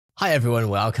Hi everyone,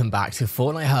 welcome back to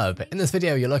Fortnite Hub. In this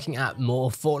video, you're looking at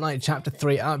more Fortnite Chapter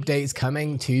 3 updates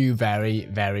coming to you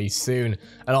very soon.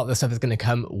 A lot of the stuff is going to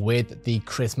come with the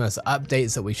Christmas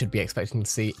updates that we should be expecting to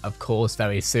see, of course,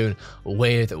 very soon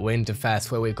with Winterfest,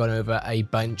 where we've gone over a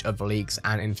bunch of leaks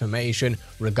and information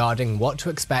regarding what to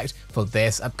expect for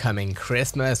this upcoming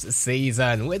Christmas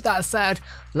season. With that said,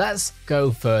 let's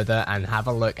go further and have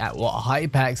a look at what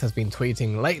Hypex has been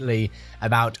tweeting lately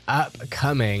about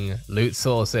upcoming loot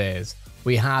sources.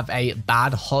 We have a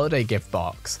bad holiday gift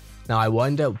box. Now I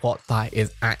wonder what that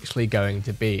is actually going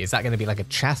to be. Is that going to be like a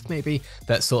chest maybe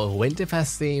that's sort of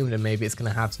Winterfest themed, and maybe it's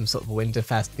going to have some sort of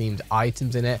Winterfest themed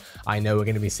items in it? I know we're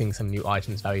going to be seeing some new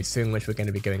items very soon, which we're going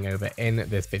to be going over in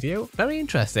this video. Very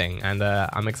interesting, and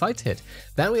I'm excited.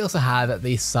 Then we also have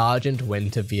the Sergeant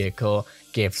Winter Vehicle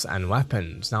gifts and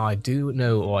weapons. Now I don't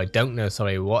know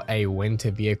what a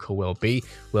winter vehicle will be.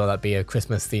 Will that be a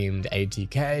Christmas themed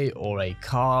ATK or a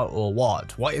car or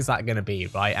what? What is that going to be,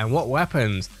 right? And what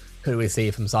weapons could we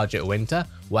see from Sergeant Winter?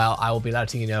 Well, I will be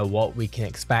letting you know what we can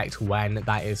expect when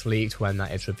that is leaked, when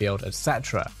that is revealed,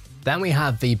 etc. Then we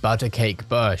have the Buttercake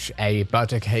Bush, a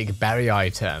Buttercake berry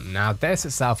item. Now this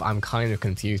itself I'm kind of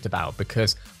confused about,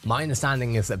 because my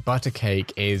understanding is that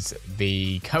Buttercake is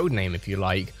the code name, if you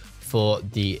like, for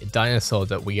the dinosaur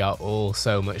that we are all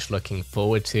so much looking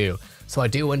forward to. So I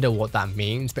do wonder what that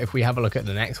means, but if we have a look at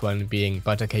the next one being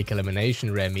Buttercake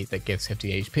Elimination Rare Meat that gives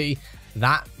 50 HP,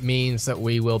 that means that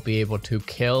we will be able to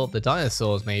kill the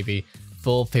dinosaurs maybe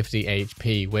for 50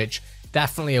 HP, which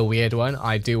definitely a weird one.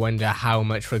 I do wonder how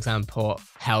much, for example,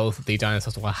 health the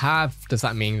dinosaurs will have. Does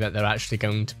that mean that they're actually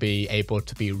going to be able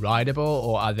to be rideable,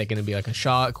 or are they going to be like a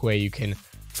shark where you can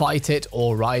fight it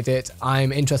or ride it?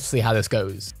 I'm interested to see how this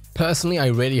goes. Personally, I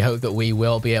really hope that we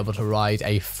will be able to ride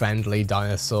a friendly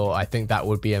dinosaur. I think that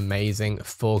would be amazing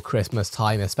for Christmas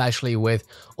time, especially with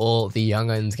all the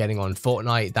young'uns getting on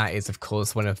Fortnite. That is, of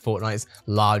course, one of Fortnite's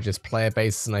largest player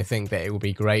bases, and I think that it would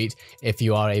be great if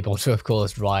you are able to, of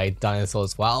course, ride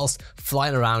dinosaurs whilst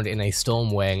flying around in a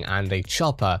Stormwing and a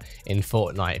chopper in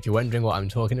Fortnite. If you're wondering what I'm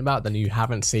talking about, then you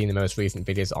haven't seen the most recent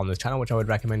videos on this channel, which I would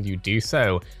recommend you do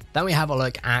so. Then we have a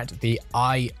look at the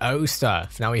IO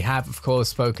stuff. Now we have, of course,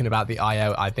 spoken about the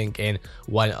IO, I think, in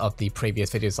one of the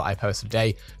previous videos that I posted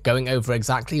today, going over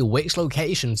exactly which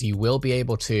locations you will be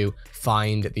able to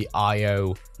find the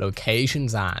IO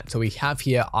locations at. So we have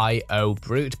here IO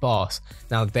Brute Boss.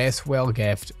 Now this will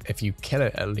gift, if you kill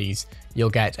it at least, you'll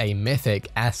get a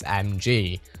Mythic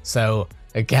SMG. So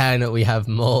again, we have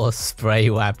more spray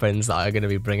weapons that are going to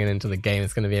be bringing into the game.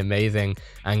 It's going to be amazing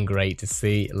and great to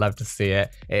see. Love to see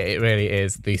it. It really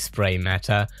is the spray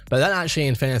meta. But then actually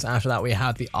in fairness, after that we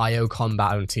have the IO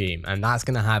Combat Team, and that's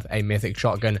going to have a Mythic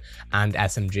shotgun and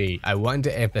SMG. I wonder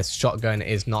if this shotgun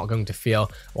is not going to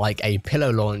feel like a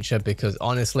pillow launcher, because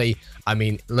honestly, I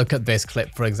mean, look at this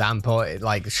clip, for example.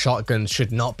 Like, shotguns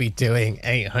should not be doing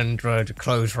 800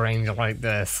 close range like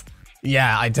this.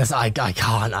 Yeah, I don't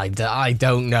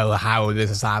know how this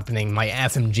is happening. My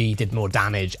SMG did more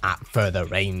damage at further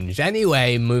range.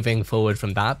 Anyway, moving forward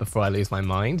from that, before I lose my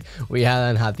mind, we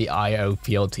then had the IO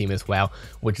Field Team as well,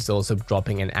 which is also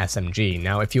dropping an SMG.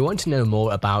 Now, if you want to know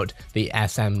more about the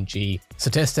SMG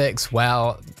statistics,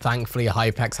 well, thankfully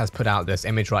Hypex has put out this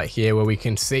image right here where we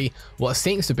can see what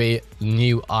seems to be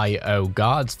new IO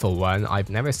guards for one. I've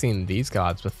never seen these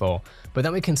guards before, but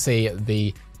then we can see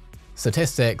the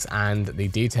statistics and the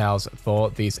details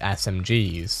for these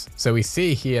SMGs. So we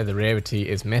see here the rarity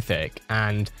is Mythic,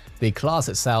 and the class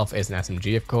itself is an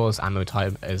SMG, of course. Ammo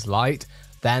type is light.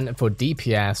 Then for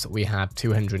DPS we have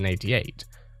 288.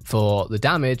 For the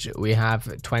damage we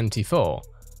have 24.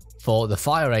 For the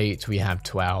fire rate we have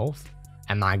 12,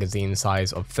 a magazine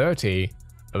size of 30,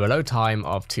 a reload time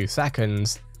of 2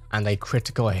 seconds, and a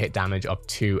critical hit damage of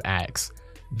 2x.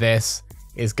 This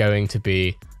is going to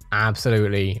be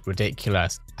absolutely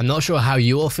ridiculous. I'm not sure how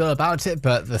you all feel about it,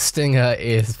 but the Stinger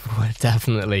is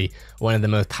definitely one of the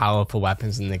most powerful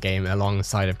weapons in the game,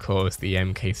 alongside, of course, the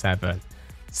MK7.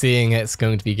 Seeing it's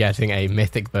going to be getting a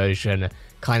Mythic version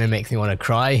kind of makes me want to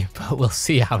cry, but we'll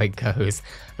see how it goes.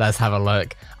 Let's have a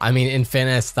look. I mean, in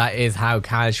fairness, that is how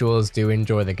casuals do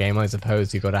enjoy the game, I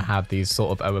suppose. You've got to have these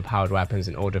sort of overpowered weapons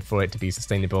in order for it to be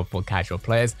sustainable for casual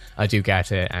players. I do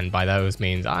get it, and by those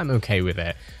means, I'm okay with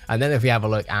it. And then if we have a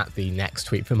look at the next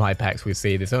tweet from Hypex, we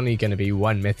see there's only going to be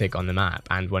one Mythic on the map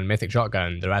and one Mythic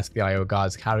shotgun. The rest of the IO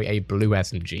guards carry a blue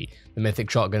SMG. The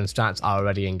Mythic shotgun stats are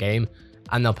already in game,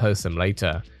 and they'll post them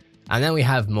later. And then we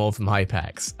have more from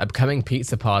Hypex. Upcoming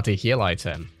Pizza Party heal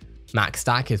item. Max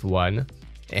stack is 1.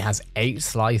 It has 8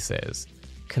 slices.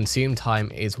 Consume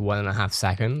time is 1.5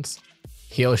 seconds.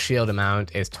 Heal shield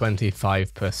amount is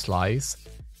 25 per slice.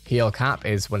 heal cap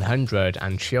is 100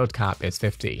 and shield cap is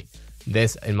 50.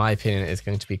 This, in my opinion, is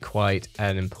going to be quite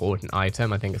an important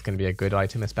item. I think it's going to be a good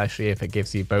item, especially if it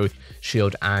gives you both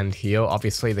shield and heal.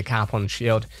 Obviously, the cap on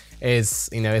shield is,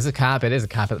 is a cap. It is a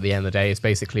cap at the end of the day. It's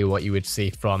basically what you would see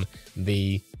from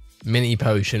the mini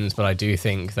potions, but I do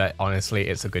think that, honestly,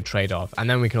 it's a good trade-off. And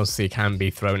then we can also see it can be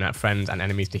thrown at friends and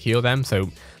enemies to heal them, so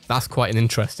that's quite an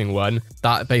interesting one.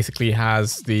 That basically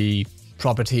has the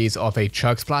properties of a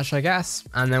chug splash, I guess.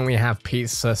 And then we have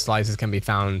pizza slices can be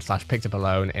found / picked up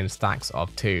alone in stacks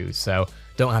of 2. So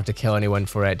don't have to kill anyone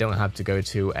for it. Don't have to go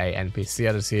to a NPC,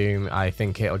 I'd assume. I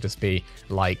think it'll just be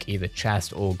like either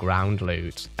chest or ground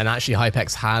loot. And actually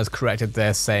Hypex has corrected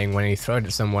this, saying when you throw it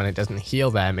at someone, it doesn't heal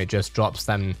them. It just drops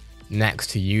them next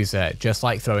to use it, just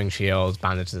like throwing shields,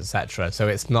 bandages, etc. So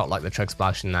it's not like the chug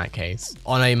splash in that case.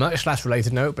 On a much less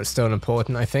related note, but still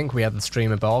important, I think, we have the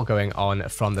streamer ball going on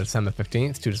from the December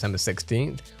 15th to December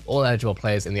 16th. All eligible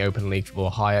players in the open league or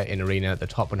higher in arena, the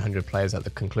top 100 players at the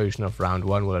conclusion of round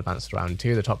 1 will advance to round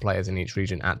 2. The top players in each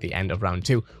region at the end of round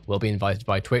 2 will be invited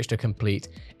by Twitch to complete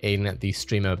in the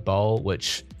streamer bowl,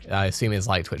 which I assume is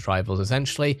like Twitch Rivals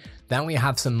essentially. Then we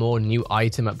have some more new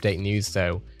item update news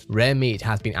though. Rare meat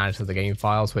has been added to the game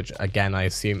files, which again I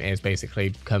assume is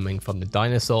basically coming from the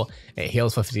dinosaur. It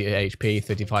heals for 50 HP,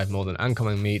 35 more than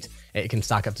uncommon meat. It can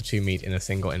stack up to 2 meat in a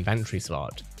single inventory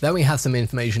slot. Then we have some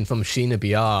information from Sheena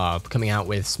BR coming out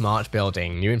with smart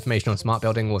building. New information on smart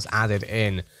building was added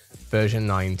in version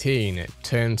 19. It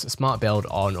turns smart build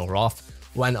on or off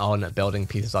when on building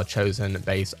pieces are chosen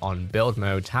based on build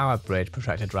mode, tower, bridge,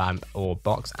 protected ramp, or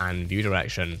box and view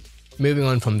direction. Moving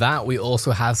on from that, we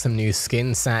also have some new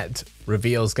skin set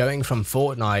reveals going from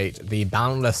Fortnite. The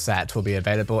Boundless set will be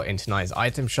available in tonight's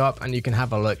item shop, and you can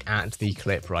have a look at the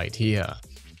clip right here.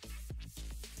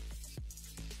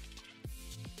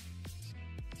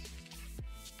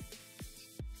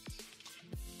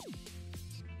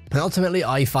 Penultimately,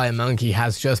 iFireMonkey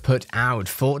has just put out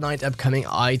Fortnite upcoming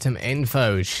item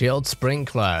info. Shield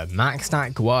Sprinkler, max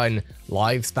stack 1,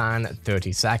 lifespan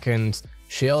 30 seconds.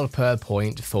 Shield per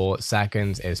 0.4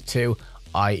 seconds is 2,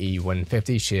 i.e.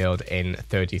 150 shield in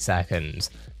 30 seconds.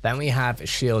 Then we have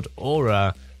Shield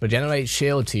Aura, regenerates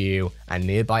shield to you and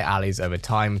nearby allies over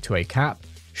time to a cap.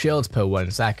 Shields per 1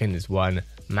 second is 1,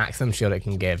 maximum shield it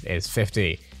can give is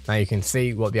 50. Now you can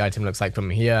see what the item looks like from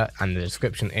here, and the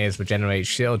description is regenerate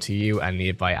shield to you and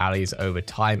nearby allies over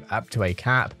time up to a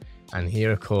cap. And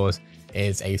here of course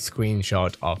is a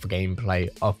screenshot of gameplay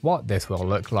of what this will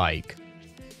look like.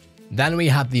 Then we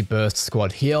have the Burst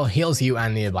Squad Heal, heals you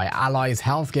and nearby allies,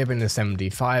 health given is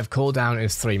 75, cooldown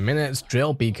is 3 minutes,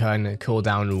 Drill Beacon,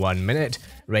 cooldown 1 minute,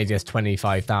 radius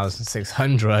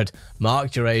 25,600,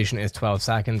 mark duration is 12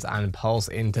 seconds, and pulse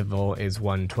interval is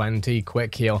 120,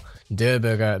 quick heal,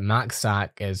 Durburger, max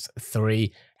stack is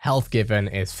 3, health given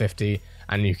is 50,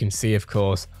 and you can see of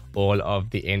course all of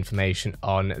the information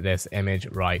on this image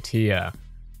right here.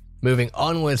 Moving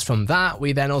onwards from that,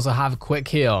 we then also have Quick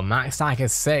Heal. Max stack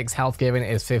is 6, health given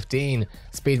is 15,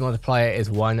 speed multiplier is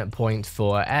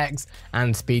 1.4x,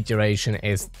 and speed duration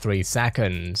is 3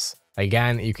 seconds.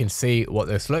 Again, you can see what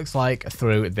this looks like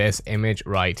through this image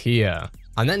right here.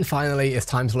 And then finally, it's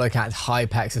time to look at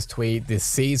Hypex's tweet. The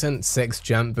Season 6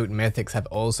 Jump Boot Mythics have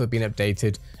also been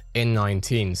updated in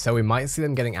 19, so we might see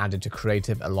them getting added to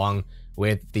Creative along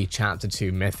with the Chapter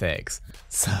 2 Mythics.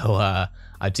 So,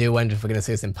 I do wonder if we're going to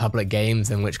see this in public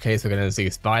games, in which case we're going to see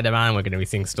Spider-Man, we're going to be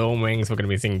seeing Stormwings, we're going to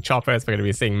be seeing Choppers, we're going to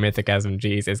be seeing Mythic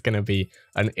SMGs. It's going to be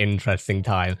an interesting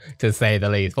time, to say the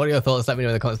least. What are your thoughts? Let me know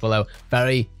in the comments below.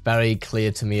 Very, very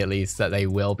clear to me, at least, that they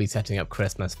will be setting up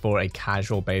Christmas for a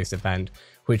casual-based event,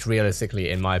 which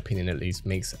realistically, in my opinion at least,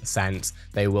 makes sense.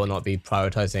 They will not be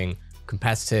prioritizing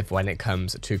competitive when it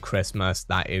comes to Christmas.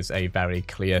 That is a very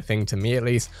clear thing to me, at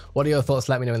least. What are your thoughts?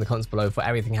 Let me know in the comments below. For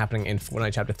everything happening in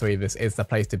Fortnite Chapter 3, this is the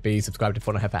place to be. Subscribe to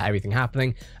Fortnite for everything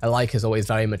happening. A like is always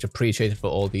very much appreciated for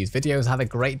all these videos. Have a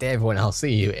great day, everyone. I'll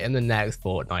see you in the next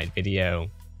Fortnite video.